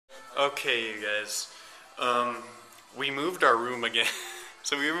Okay, you guys. We moved our room again.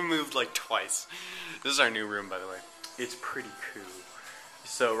 So we were moved like twice. This is our new room, by the way. It's pretty cool.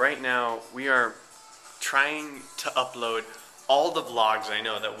 So right now we are trying to upload all the vlogs I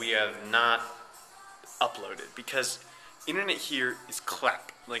know that we have not uploaded because internet here is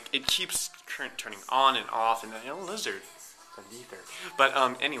crap. Like it keeps turning on and off, and a lizard. But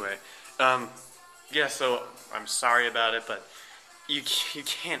anyway, yeah. So I'm sorry about it, but you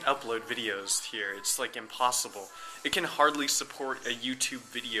can't upload videos here. It's like impossible. It can hardly support a YouTube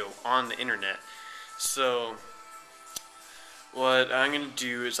video on the internet. So what I'm gonna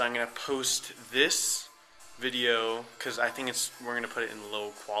do is I'm gonna post this video because I think we're gonna put it in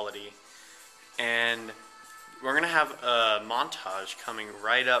low quality, and we're gonna have a montage coming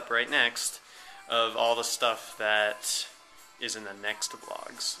right next of all the stuff that is in the next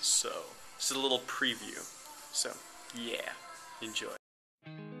vlogs. So it's a little preview. So yeah, enjoy.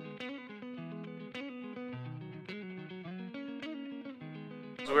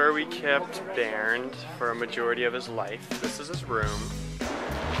 This is where we kept Bernd for a majority of his life. This is his room.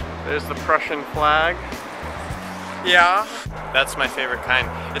 There's the Prussian flag. Yeah. That's my favorite kind.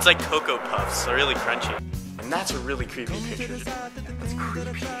 It's like Cocoa Puffs, they're really crunchy. And that's a really creepy picture. That's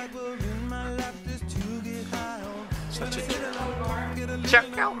creepy. Such a jerk.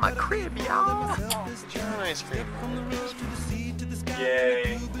 Check out my crib, y'all. Nice crib.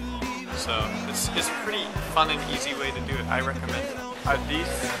 Yay. So it's a pretty fun and easy way to do it. I recommend it. Addis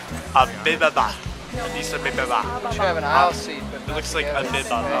Ababa. Addis Ababa. We should have an aisle seat. But it looks like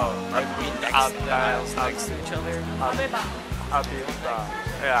Ababa. Aisles next to each other. Ababa.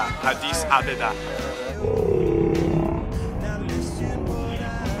 Yeah, Addis Ababa.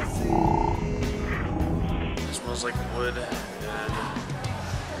 It smells like wood and death.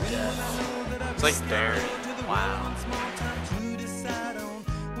 It's like there. Wow.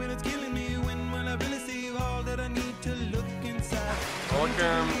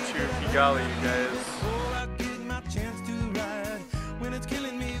 Welcome to Kigali, you guys.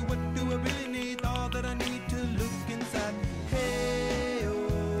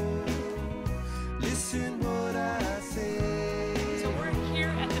 So we're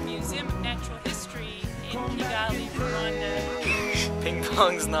here at the Museum of Natural History in Kigali, Rwanda. Ping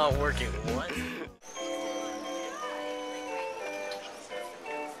pong's not working. What?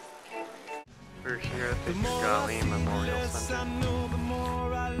 We're here at the Kigali Memorial Center.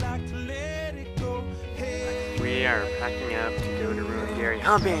 We are packing up to go to Rwanda.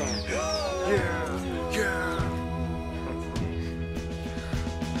 Huh, man? Yeah, yeah.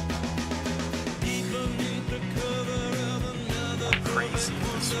 Crazy.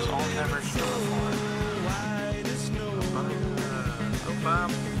 This was all never done before.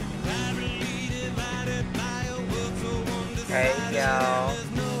 Hey, y'all.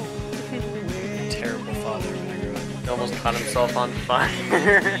 Terrible father. He almost caught himself on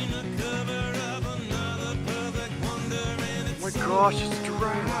fire. Oh my gosh, it's a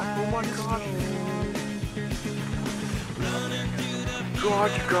giraffe! Oh my gosh! God,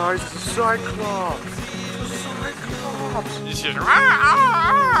 you guys, it's a cyclops! It's a cyclops! It's just and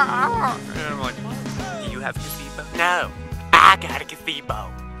I'm like, do you have a gazebo? No, I got a gazebo.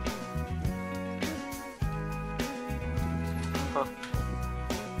 Huh.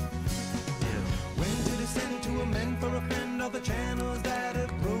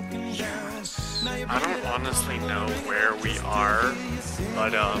 Yes. I don't honestly know where we are,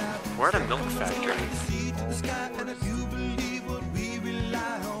 but we're at a milk factory.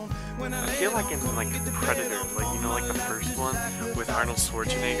 I feel like in like Predator, like you know, like the first one with Arnold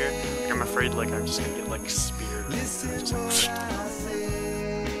Schwarzenegger. Like, I'm afraid like I'm just gonna get like speared. Just like,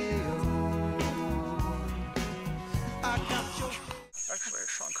 Actually,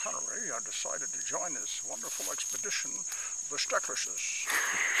 Sean Connery, I decided to join this wonderful expedition of the Stecklises,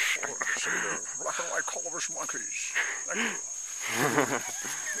 or to say the black and white colorless monkeys. Thank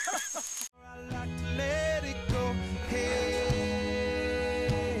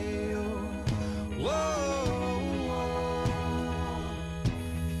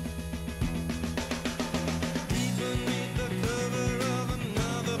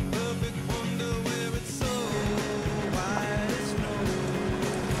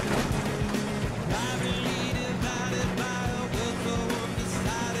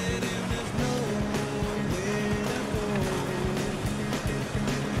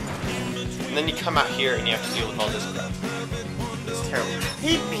and then you come out here and you have to deal with all this crap. It's terrible.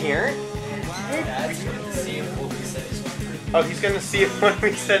 Hey, Pierre. Hey. Oh, he's gonna see if what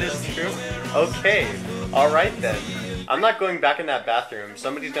we said is true? Okay. Alright then. I'm not going back in that bathroom.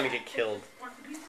 Somebody's gonna get killed.